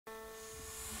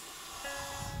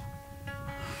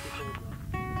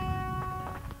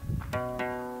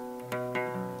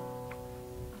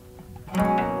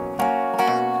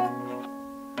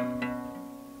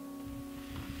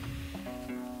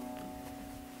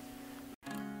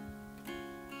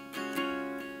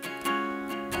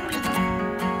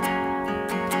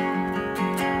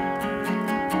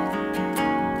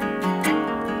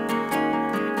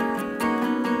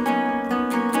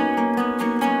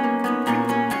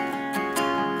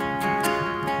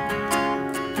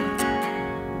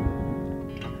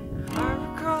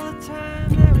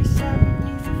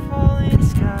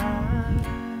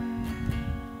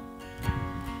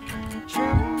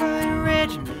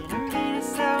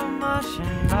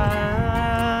washing by.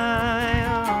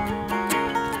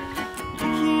 You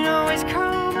can always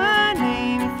call my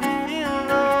name if you feel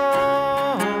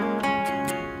low.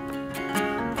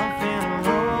 I'm feeling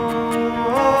low.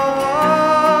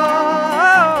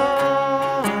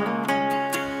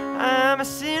 I'm a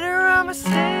sinner, I'm a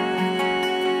saint.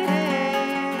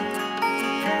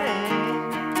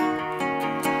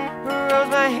 Rose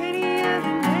my head the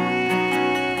other day.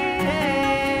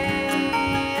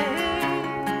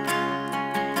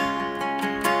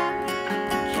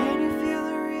 Can you feel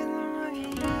the rhythm of your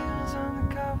heels on the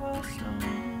cobblestone?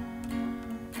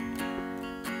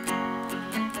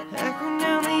 Echoing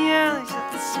down the alleys of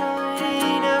the sun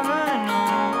ain't never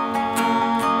known.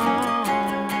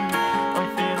 I'm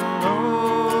feeling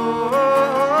low.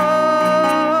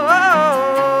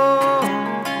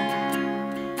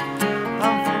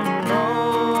 I'm feeling low.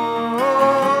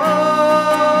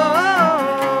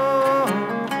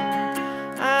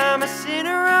 I'm a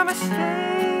sinner, I'm a saint.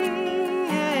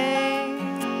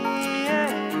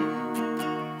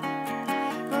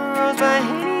 Rose by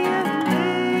any other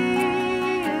day.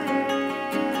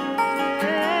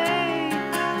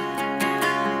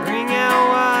 Ring out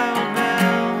wild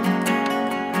bells.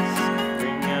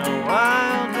 Ring out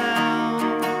wild bells.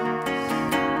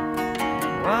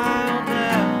 Wild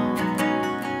bells.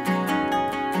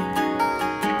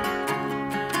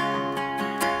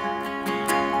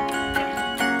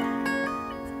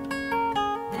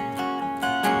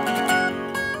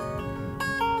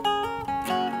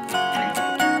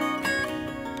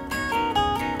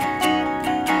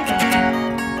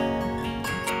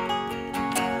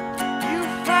 You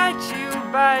fight, you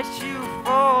bite, you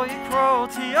fall, you crawl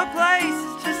to your place.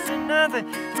 It's just another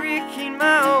brick in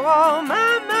my wall.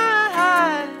 My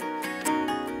mind